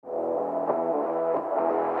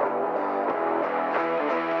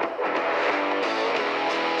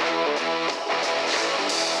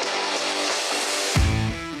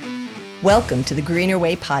Welcome to the Greener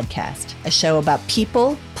Way podcast, a show about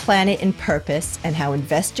people, planet, and purpose, and how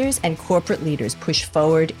investors and corporate leaders push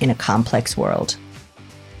forward in a complex world.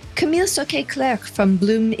 Camille Sauquet-Clerc from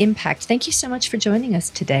Bloom Impact, thank you so much for joining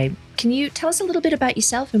us today. Can you tell us a little bit about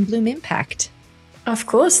yourself and Bloom Impact? Of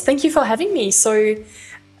course. Thank you for having me. So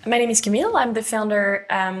my name is Camille. I'm the founder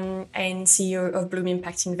and CEO of Bloom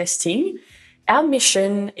Impact Investing. Our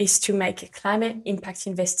mission is to make climate impact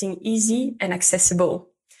investing easy and accessible.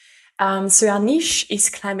 So our niche is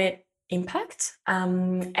climate impact.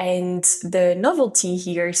 And the novelty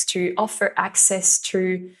here is to offer access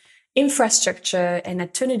to infrastructure and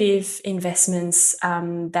alternative investments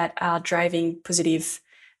that are driving positive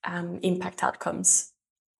impact outcomes.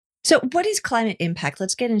 So what is climate impact?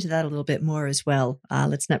 Let's get into that a little bit more as well.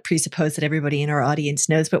 Let's not presuppose that everybody in our audience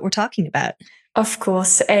knows what we're talking about. Of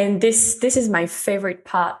course. And this is my favorite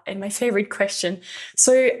part and my favorite question.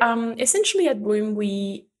 So essentially at Bloom,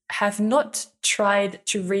 we have not tried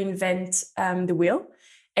to reinvent the wheel.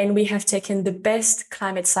 And we have taken the best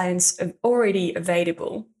climate science already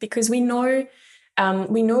available because we know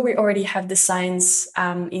we already have the science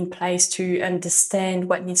in place to understand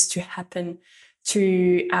what needs to happen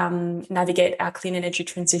to navigate our clean energy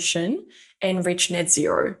transition and reach net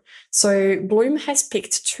zero. So Bloom has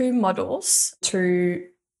picked two models to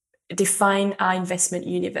define our investment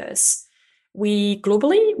universe.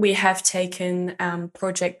 Globally, we have taken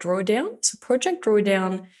Project Drawdown. So Project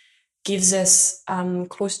Drawdown gives us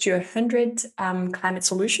close to 100 climate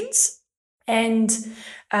solutions. And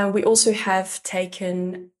we also have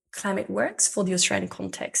taken Climate Works for the Australian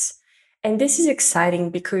context. And this is exciting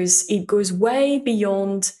because it goes way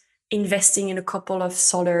beyond investing in a couple of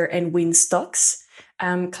solar and wind stocks.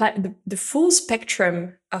 The full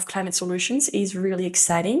spectrum of climate solutions is really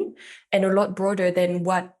exciting and a lot broader than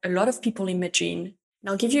what a lot of people imagine. And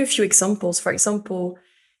I'll give you a few examples. For example,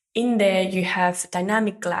 in there you have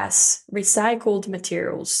dynamic glass, recycled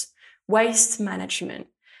materials, waste management,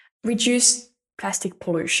 reduced plastic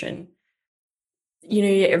pollution,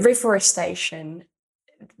 reforestation.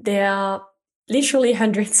 There are literally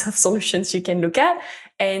hundreds of solutions you can look at.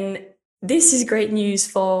 And this is great news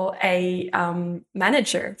for a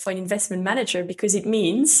manager, for an investment manager, because it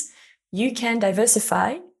means you can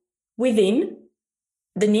diversify within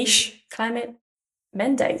the niche climate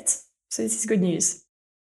mandate. So this is good news.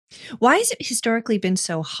 Why has it historically been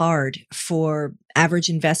so hard for average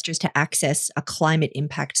investors to access a climate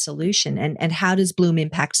impact solution? And how does Bloom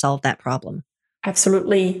Impact solve that problem?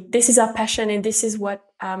 Absolutely. This is our passion, and this is what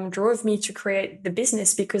drove me to create the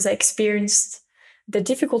business because I experienced the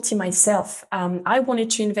difficulty myself. I wanted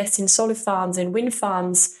to invest in solar farms and wind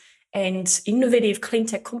farms and innovative clean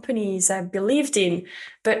tech companies I believed in,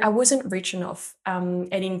 but I wasn't rich enough.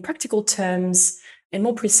 And in practical terms, and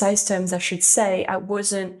more precise terms, I should say, I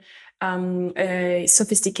wasn't a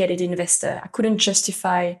sophisticated investor. I couldn't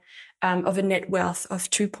justify of a net wealth of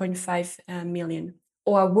 2.5 million.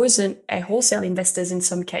 Or I wasn't a wholesale investor in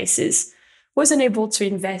some cases, wasn't able to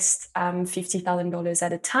invest $50,000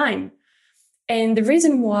 at a time. And the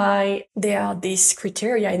reason why there are these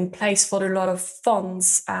criteria in place for a lot of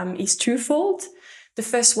funds is twofold. The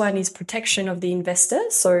first one is protection of the investor.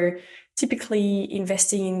 So typically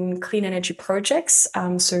investing in clean energy projects,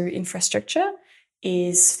 so infrastructure,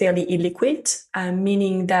 is fairly illiquid,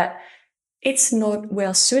 meaning that it's not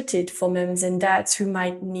well suited for mums and dads who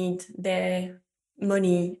might need their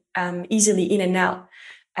money easily in and out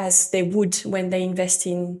as they would when they invest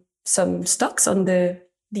in some stocks on the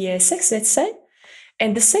ASX, let's say.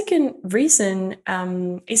 And the second reason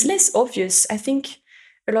is less obvious. I think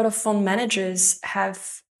a lot of fund managers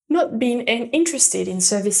have not been interested in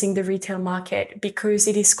servicing the retail market because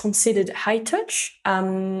it is considered high touch,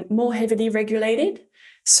 more heavily regulated.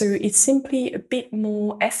 So it's simply a bit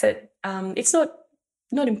more effort. It's not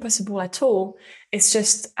impossible at all. It's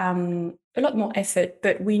just a lot more effort.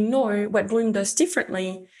 But we know what Bloom does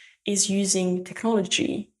differently is using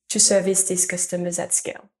technology to service these customers at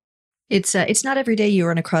scale. It's not every day you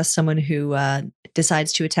run across someone who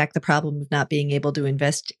decides to attack the problem of not being able to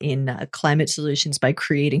invest in climate solutions by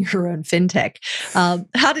creating her own fintech.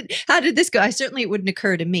 How did this go? Certainly, it wouldn't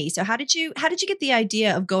occur to me. So, how did you get the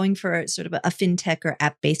idea of going for sort of a fintech or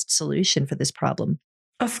app based solution for this problem?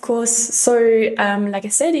 Of course. So, like I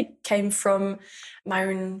said, it came from my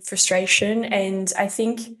own frustration, and I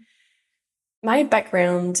think my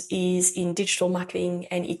background is in digital marketing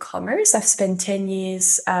and e-commerce. I've spent 10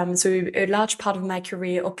 years, so a large part of my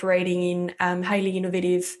career operating in highly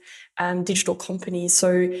innovative digital companies.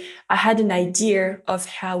 So I had an idea of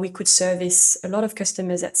how we could service a lot of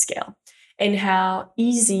customers at scale and how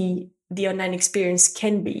easy the online experience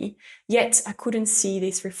can be. Yet I couldn't see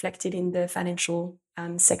this reflected in the financial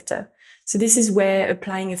sector. So this is where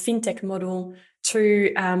applying a fintech model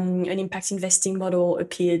to an impact investing model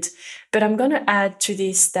appeared. But I'm going to add to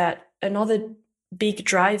this that another big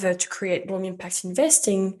driver to create Bloom Impact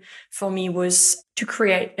Investing for me was to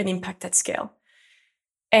create an impact at scale.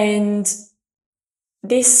 And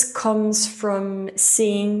this comes from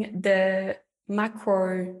seeing the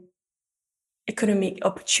macroeconomic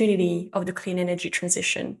opportunity of the clean energy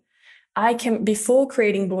transition. Before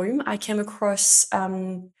creating Bloom, I came across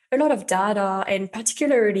a lot of data, and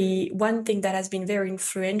particularly one thing that has been very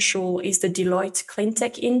influential is the Deloitte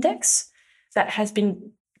Cleantech Index that has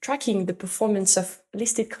been tracking the performance of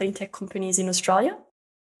listed cleantech companies in Australia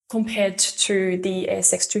compared to the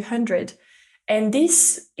ASX 200. And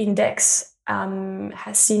this index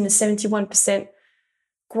has seen a 71%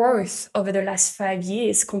 growth over the last 5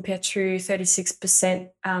 years compared to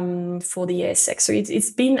 36% for the ASX. So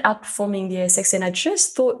it's been outperforming the ASX, and I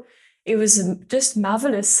just thought it was just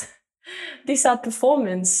marvelous, this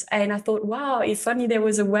outperformance. And I thought, wow, if only there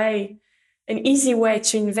was an easy way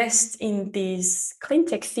to invest in these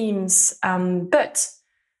cleantech themes. But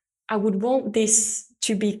I would want this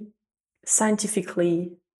to be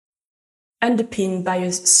scientifically underpinned by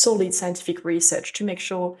a solid scientific research to make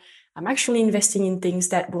sure I'm actually investing in things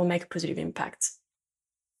that will make a positive impact.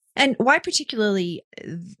 And why particularly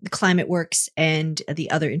ClimateWorks and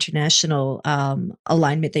the other international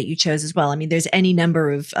alignment that you chose as well? I mean, there's any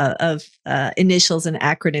number of initials and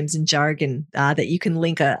acronyms and jargon that you can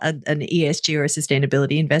link an ESG or a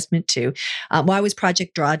sustainability investment to. Why was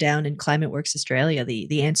Project Drawdown and ClimateWorks Australia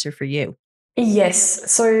the answer for you?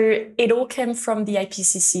 Yes, so it all came from the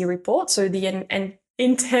IPCC report, so the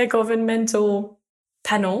Intergovernmental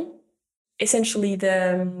Panel. Essentially,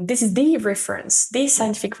 this is the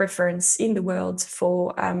scientific reference in the world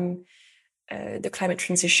for the climate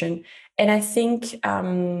transition. And I think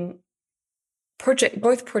both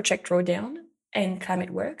Project Drawdown and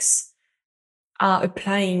ClimateWorks are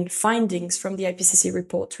applying findings from the IPCC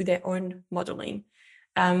report to their own modeling.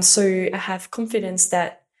 So I have confidence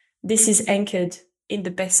that this is anchored in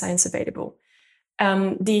the best science available.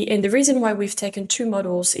 And the reason why we've taken two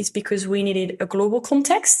models is because we needed a global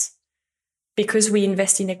context, because we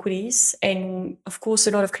invest in equities. And of course,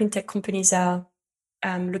 a lot of cleantech companies are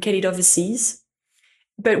located overseas.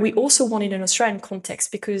 But we also wanted an Australian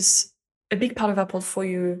context because a big part of our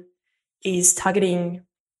portfolio is targeting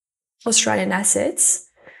Australian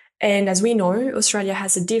assets. And as we know, Australia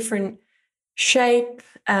has a different shape,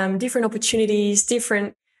 different opportunities,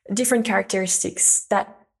 different characteristics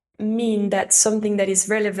that mean that something that is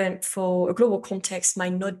relevant for a global context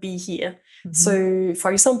might not be here. Mm-hmm. So,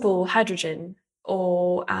 for example, hydrogen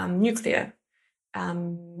or nuclear.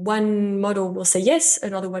 One model will say yes,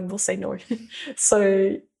 another one will say no.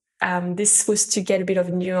 So this was to get a bit of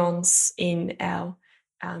nuance in our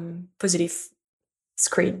positive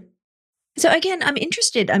screen. So again, I'm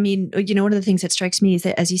interested. I mean, one of the things that strikes me is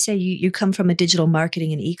that, as you say, you come from a digital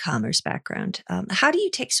marketing and e-commerce background. How do you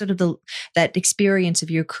take sort of that experience of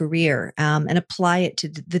your career and apply it to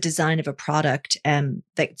the design of a product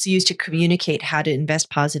that's used to communicate how to invest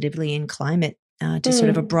positively in climate to sort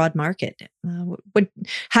of a broad market?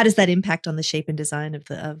 How does that impact on the shape and design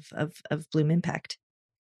of Bloom Impact?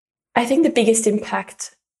 I think the biggest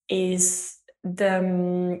impact is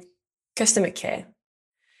the customer care.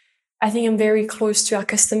 I think I'm very close to our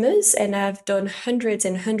customers, and I've done hundreds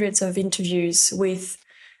and hundreds of interviews with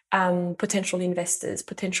potential investors,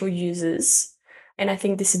 potential users. And I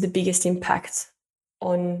think this is the biggest impact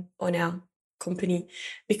on our company,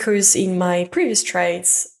 because in my previous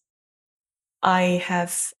trades, I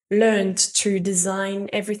have learned to design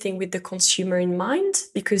everything with the consumer in mind,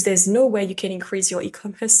 because there's no way you can increase your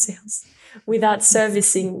e-commerce sales without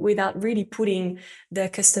servicing, without really putting the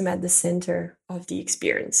customer at the center of the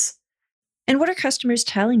experience. And what are customers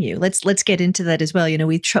telling you? Let's get into that as well.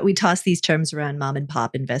 We toss these terms around: mom and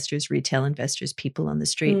pop investors, retail investors, people on the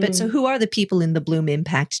street. But so who are the people in the Bloom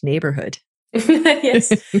Impact neighborhood?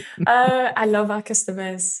 Yes, I love our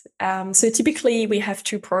customers. So typically we have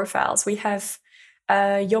two profiles. We have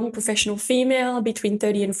a young professional female between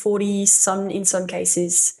 30 and 40. In some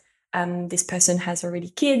cases, this person has already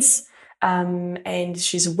kids. And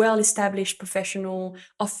she's a well-established professional,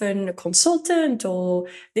 often a consultant or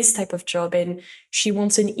this type of job. And she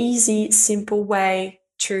wants an easy, simple way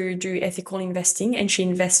to do ethical investing, and she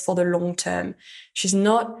invests for the long term. She's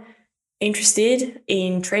not interested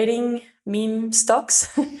in trading meme stocks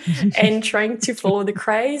and trying to follow the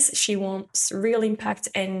craze. She wants real impact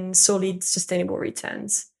and solid, sustainable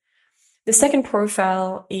returns. The second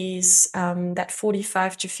profile is that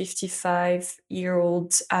 45 to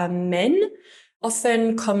 55-year-old men,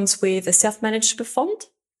 often comes with a self-managed super fund.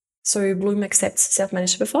 So Bloom accepts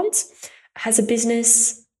self-managed super funds, has a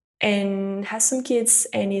business and has some kids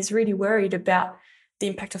and is really worried about the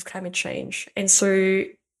impact of climate change. And so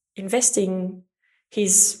investing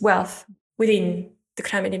his wealth within the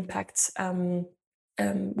climate impact,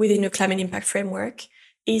 within a climate impact framework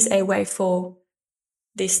is a way for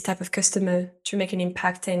this type of customer to make an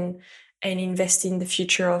impact and invest in the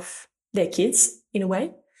future of their kids in a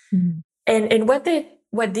way. Mm. And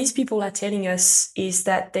what these people are telling us is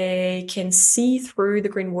that they can see through the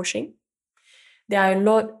greenwashing. They are a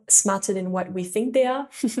lot smarter than what we think they are.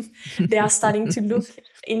 They are starting to look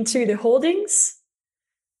into the holdings.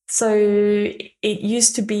 So it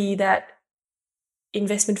used to be that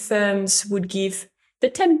investment firms would give the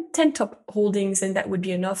 10 top holdings and that would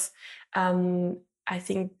be enough. I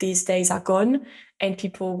think these days are gone and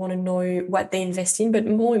people want to know what they invest in, but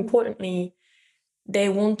more importantly, they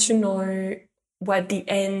want to know what the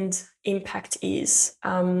end impact is.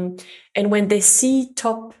 And when they see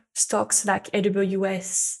top stocks like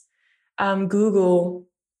AWS, Google,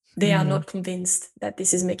 they are not convinced that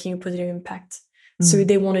this is making a positive impact. So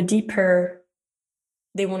they want a deeper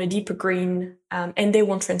green, and they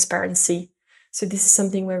want transparency. So this is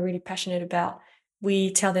something we're really passionate about.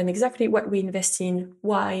 We tell them exactly what we invest in,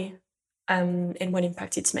 why, and what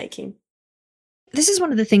impact it's making. This is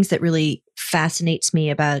one of the things that really fascinates me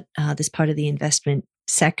about this part of the investment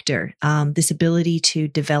sector, this ability to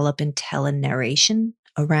develop and tell a narration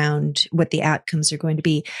around what the outcomes are going to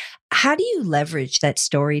be. How do you leverage that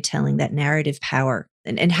storytelling, that narrative power?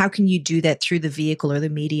 And how can you do that through the vehicle or the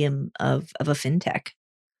medium of a fintech?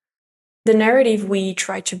 The narrative we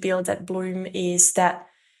try to build at Bloom is that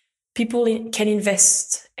people can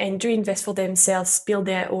invest and do invest for themselves, build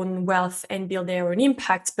their own wealth and build their own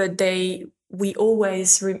impact, but we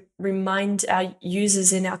always remind our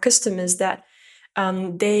users and our customers that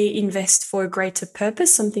they invest for a greater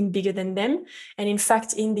purpose, something bigger than them. And in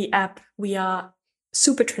fact, in the app, we are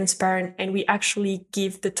super transparent and we actually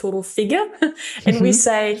give the total figure and we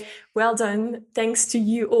say, well done, thanks to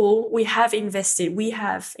you all, we have invested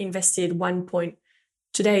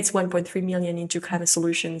today it's 1.3 million into climate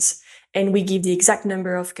solutions. And we give the exact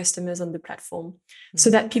number of customers on the platform so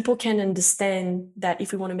that people can understand that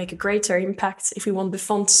if we want to make a greater impact, if we want the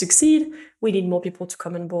fund to succeed, we need more people to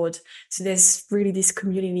come on board. So there's really this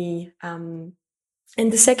community. And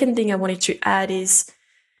the second thing I wanted to add is,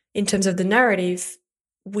 in terms of the narrative,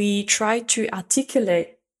 we try to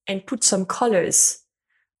articulate and put some colors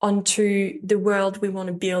onto the world we want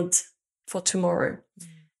to build for tomorrow.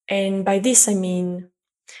 And by this, I mean,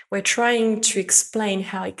 we're trying to explain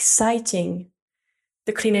how exciting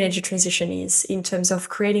the clean energy transition is in terms of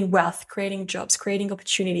creating wealth, creating jobs, creating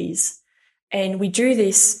opportunities. And we do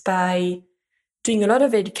this by doing a lot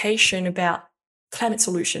of education about climate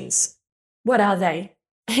solutions. What are they?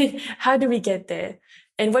 How do we get there?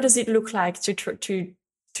 And what does it look like to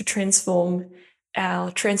transform our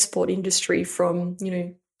transport industry from,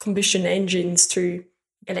 combustion engines to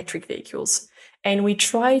electric vehicles? And we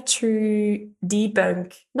try to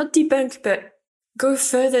not debunk, but go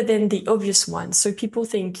further than the obvious ones. So people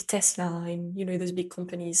think Tesla and, those big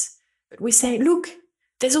companies. But we say, look,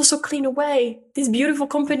 there's also Cleanaway, this beautiful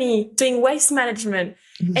company doing waste management.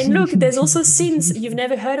 And look, there's also Sims, you've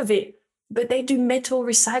never heard of it, but they do metal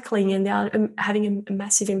recycling and they are having a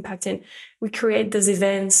massive impact. And we create those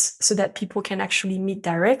events so that people can actually meet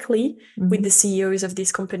directly with the CEOs of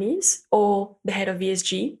these companies or the head of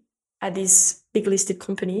ESG at these big listed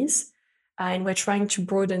companies. And we're trying to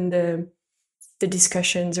broaden the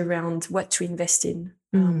discussions around what to invest in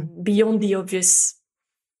beyond the obvious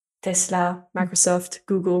Tesla, Microsoft,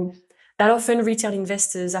 Google, that often retail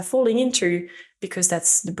investors are falling into because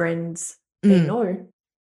that's the brands they know.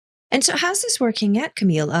 And so how's this working out,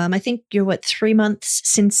 Camille? I think you're 3 months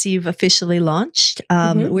since you've officially launched.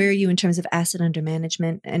 Where are you in terms of asset under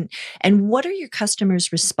management? And what are your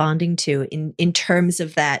customers responding to in terms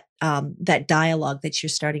of that dialogue that you're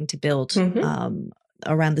starting to build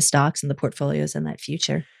around the stocks and the portfolios and that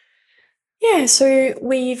future? Yeah, so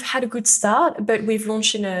we've had a good start, but we've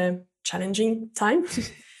launched in a challenging time.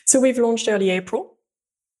 So we've launched early April.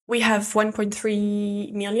 We have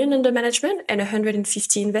 1.3 million under management and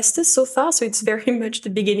 150 investors so far. So it's very much the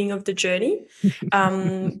beginning of the journey.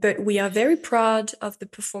 But we are very proud of the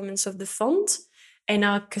performance of the fund. And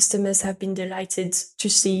our customers have been delighted to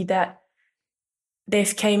see that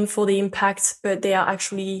they've came for the impact, but they are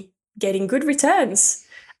actually getting good returns.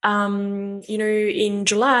 In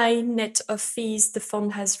July, net of fees, the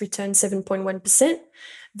fund has returned 7.1%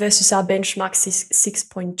 versus our benchmark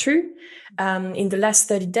 6.2. In the last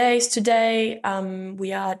 30 days today,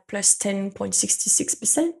 we are at plus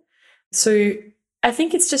 10.66%. So I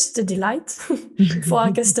think it's just a delight for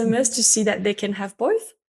our customers to see that they can have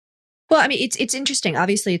both. Well, I mean, it's interesting.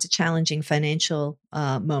 Obviously, it's a challenging financial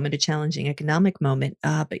moment, a challenging economic moment.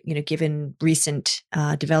 But given recent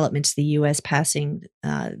developments, the U.S. passing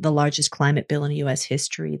the largest climate bill in U.S.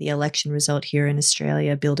 history, the election result here in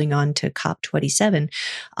Australia, building on to COP27,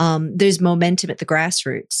 there's momentum at the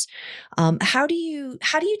grassroots. How do you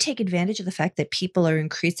take advantage of the fact that people are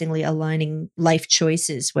increasingly aligning life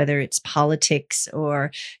choices, whether it's politics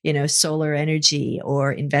or solar energy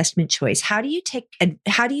or investment choice? How do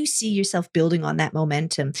you see yourself building on that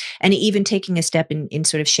momentum and even taking a step in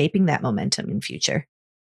sort of shaping that momentum in future?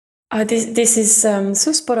 This is so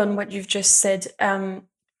spot on what you've just said.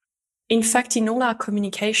 In fact, in all our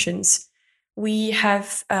communications, we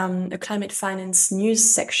have a climate finance news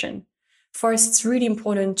section. For us, it's really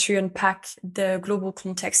important to unpack the global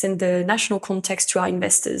context and the national context to our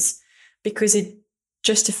investors, because it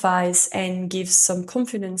justifies and gives some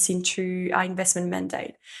confidence into our investment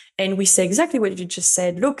mandate. And we say exactly what you just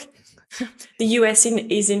said. Look, the US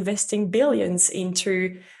is investing billions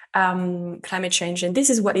into climate change, and this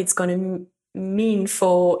is what it's going to mean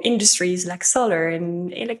for industries like solar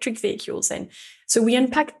and electric vehicles. And so we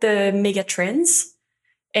unpack the mega trends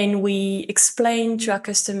and we explain to our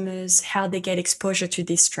customers how they get exposure to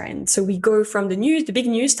this trend. So we go from the big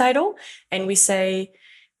news title, and we say,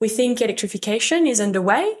 we think electrification is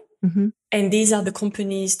underway. Mm-hmm. And these are the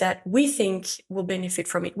companies that we think will benefit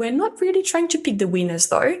from it. We're not really trying to pick the winners,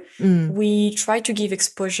 though. We try to give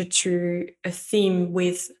exposure to a theme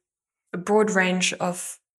with a broad range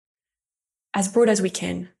of, as broad as we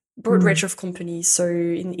can, range of companies. So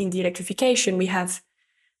in the electrification, we have,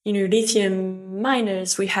 lithium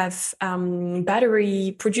miners, we have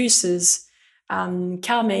battery producers,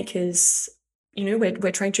 car makers.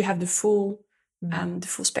 We're trying to have the full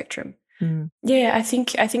spectrum. Yeah, I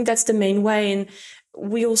think that's the main way. And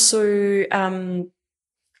we also,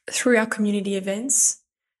 through our community events,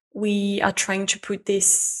 we are trying to put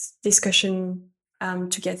this discussion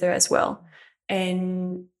together as well,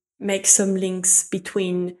 and make some links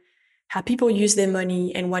between how people use their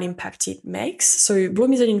money and what impact it makes. So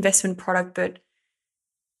Bloom is an investment product, but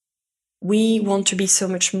we want to be so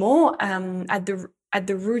much more. At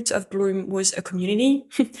the root of Bloom was a community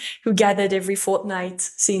who gathered every fortnight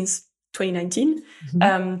since 2019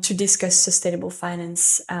 to discuss sustainable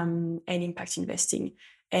finance and impact investing.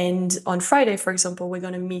 And on Friday, for example, we're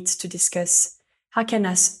going to meet to discuss how can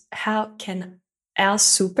our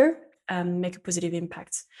super make a positive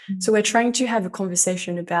impact. So we're trying to have a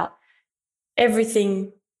conversation about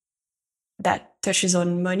everything that touches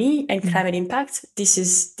on money and climate impact. This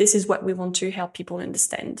is what we want to help people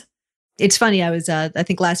understand. It's funny. I was, I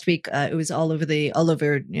think last week, it was all over the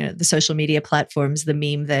social media platforms. The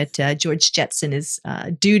meme that George Jetson is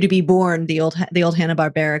due to be born. The old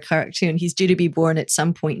Hanna-Barbera cartoon. He's due to be born at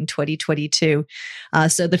some point in 2022.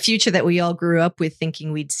 So the future that we all grew up with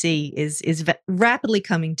thinking we'd see is rapidly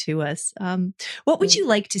coming to us. What would you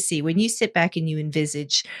like to see when you sit back and you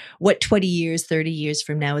envisage what 20 years, 30 years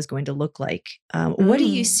from now is going to look like? What do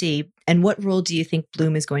you see, and what role do you think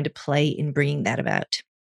Bloom is going to play in bringing that about?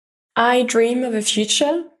 I dream of a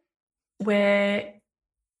future where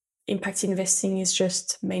impact investing is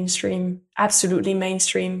just mainstream, absolutely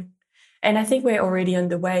mainstream. And I think we're already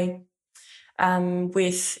underway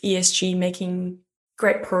with ESG making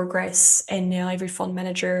great progress, and now every fund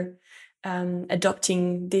manager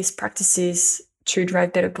adopting these practices to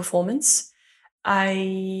drive better performance.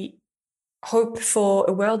 I hope for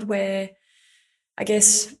a world where, I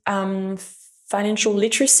guess, financial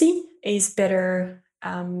literacy is better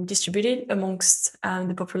distributed amongst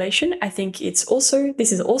the population. I think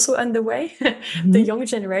this is also underway. The young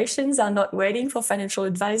generations are not waiting for financial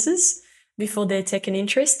advisors before they take an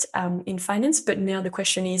interest in finance. But now the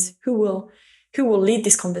question is, who will lead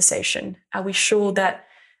this conversation? Are we sure that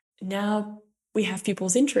now we have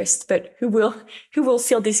people's interest, but who will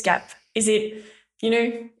fill this gap? Is it,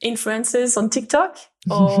 influencers on TikTok,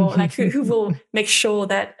 or like who will make sure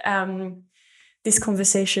that this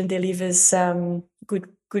conversation delivers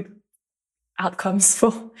good outcomes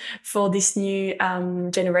for this new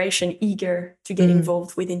generation eager to get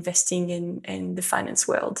involved with investing in the finance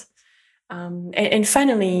world. And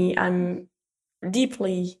finally, I'm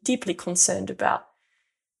deeply concerned about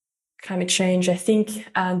climate change. I think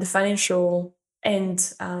the financial and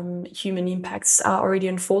human impacts are already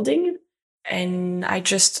unfolding, and I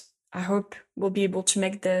just I hope we'll be able to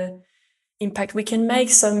make the impact we can make.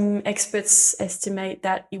 Some experts estimate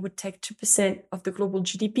that it would take 2% of the global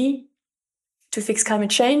GDP to fix climate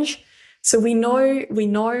change. So we know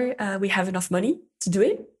we have enough money to do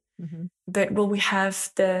it, but will we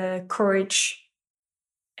have the courage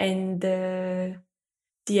and the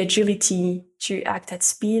agility to act at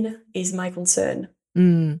speed is my concern.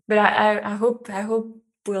 But I hope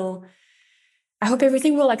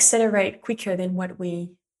everything will accelerate quicker than what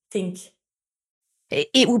we think.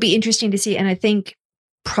 It will be interesting to see, and I think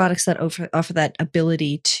products that offer that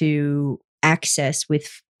ability to access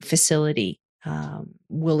with facility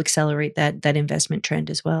will accelerate that investment trend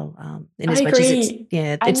as well. In as much as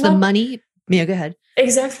it's the money. Yeah, go ahead.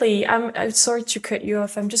 Exactly. I'm sorry to cut you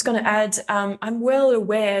off. I'm just going to add, I'm well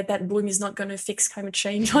aware that Bloom is not going to fix climate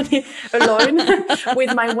change on it alone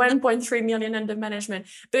with my 1.3 million under management.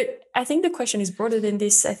 But I think the question is broader than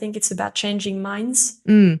this. I think it's about changing minds.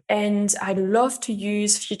 And I'd love to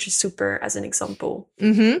use Future Super as an example.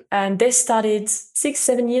 They started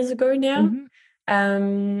 6-7 years ago now.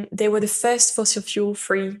 They were the first fossil fuel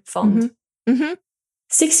free fund.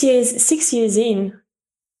 6 years in,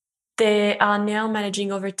 they are now managing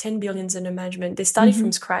over 10 billion under management. They started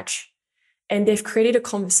from scratch and they've created a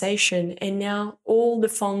conversation, and now all the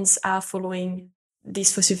funds are following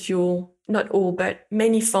this fossil fuel. Not all, but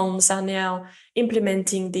many funds are now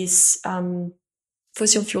implementing this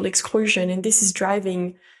fossil fuel exclusion, and this is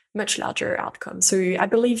driving much larger outcomes. So I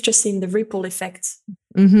believe just in the ripple effect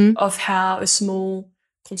of how a small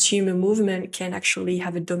consumer movement can actually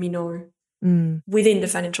have a domino within the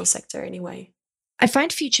financial sector anyway. I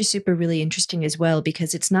find Future Super really interesting as well,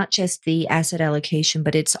 because it's not just the asset allocation,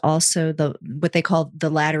 but it's also what they call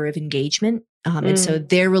the ladder of engagement. And so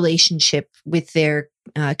their relationship with their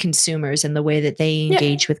consumers and the way that they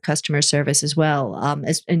engage with customer service as well,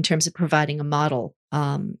 as in terms of providing a model for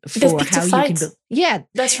how you can build. Yeah,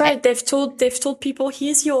 that's right. They've told people,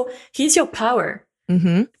 here's your power.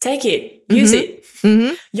 Take it, use it.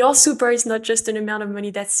 Your super is not just an amount of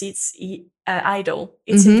money that sits idle.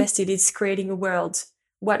 It's invested. It's creating a world.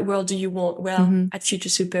 What world do you want? Well, at Future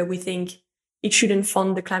Super, we think it shouldn't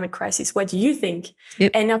fund the climate crisis. What do you think?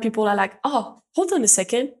 And now people are like, oh, hold on a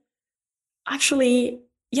second. Actually,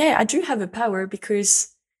 yeah, I do have a power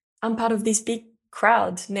because I'm part of this big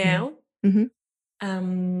crowd now.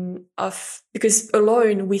 Because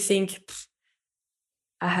alone we think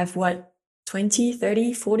I have what? $20,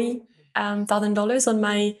 $30, $40,000 on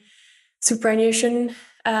my superannuation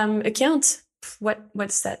account.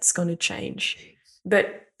 What's that's going to change?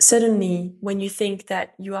 But suddenly, when you think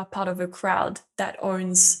that you are part of a crowd that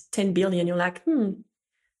owns 10 billion, you're like,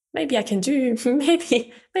 maybe I can do.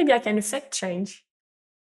 Maybe I can affect change.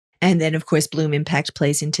 And then, of course, Bloom Impact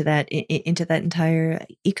plays into that entire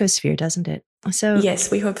ecosphere, doesn't it? So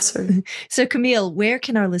yes, we hope so. So Camille, where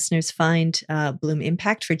can our listeners find Bloom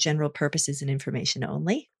Impact for general purposes and information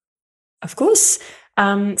only? Of course.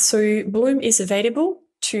 So Bloom is available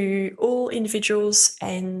to all individuals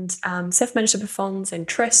and self-managed super funds and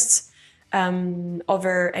trusts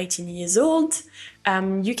over 18 years old.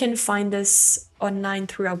 You can find us online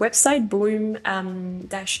through our website,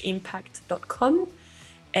 bloom-impact.com.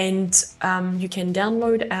 And you can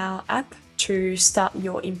download our app to start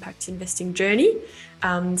your impact investing journey.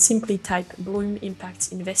 Simply type Bloom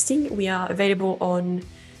Impact Investing. We are available on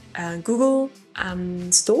Google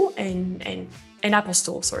Store and Apple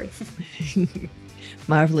Store, sorry.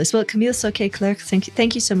 Marvelous. Well, Camille Sauquet-Clerc,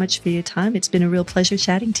 thank you so much for your time. It's been a real pleasure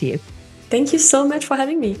chatting to you. Thank you so much for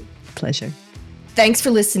having me. Pleasure. Thanks for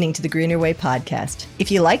listening to the Greener Way podcast.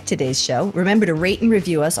 If you liked today's show, remember to rate and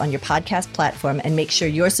review us on your podcast platform and make sure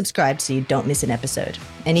you're subscribed so you don't miss an episode.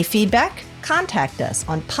 Any feedback? Contact us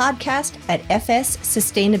on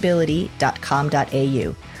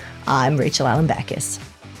podcast@fssustainability.com.au. I'm Rachel Allen Backus.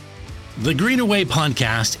 The Greener Way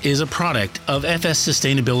podcast is a product of FS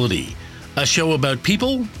Sustainability, a show about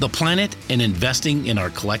people, the planet, and investing in our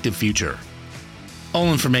collective future.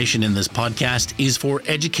 All information in this podcast is for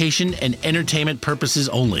education and entertainment purposes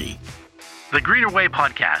only. The Greener Way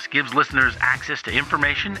podcast gives listeners access to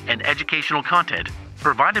information and educational content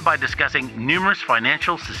provided by discussing numerous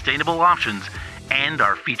financial sustainable options and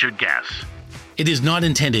our featured guests. It is not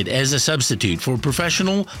intended as a substitute for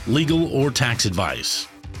professional, legal, or tax advice.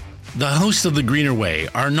 The hosts of The Greener Way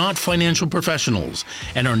are not financial professionals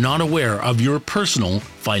and are not aware of your personal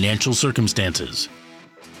financial circumstances.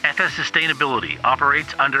 FS Sustainability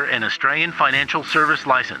operates under an Australian Financial Service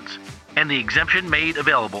License and the exemption made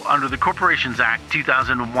available under the Corporations Act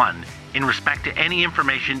 2001 in respect to any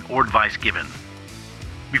information or advice given.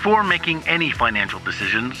 Before making any financial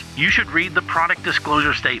decisions, you should read the product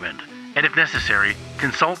disclosure statement and if necessary,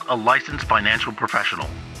 consult a licensed financial professional.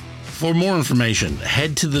 For more information,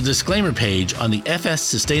 head to the disclaimer page on the FS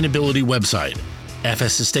Sustainability website,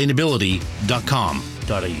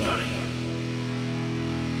 fssustainability.com.au.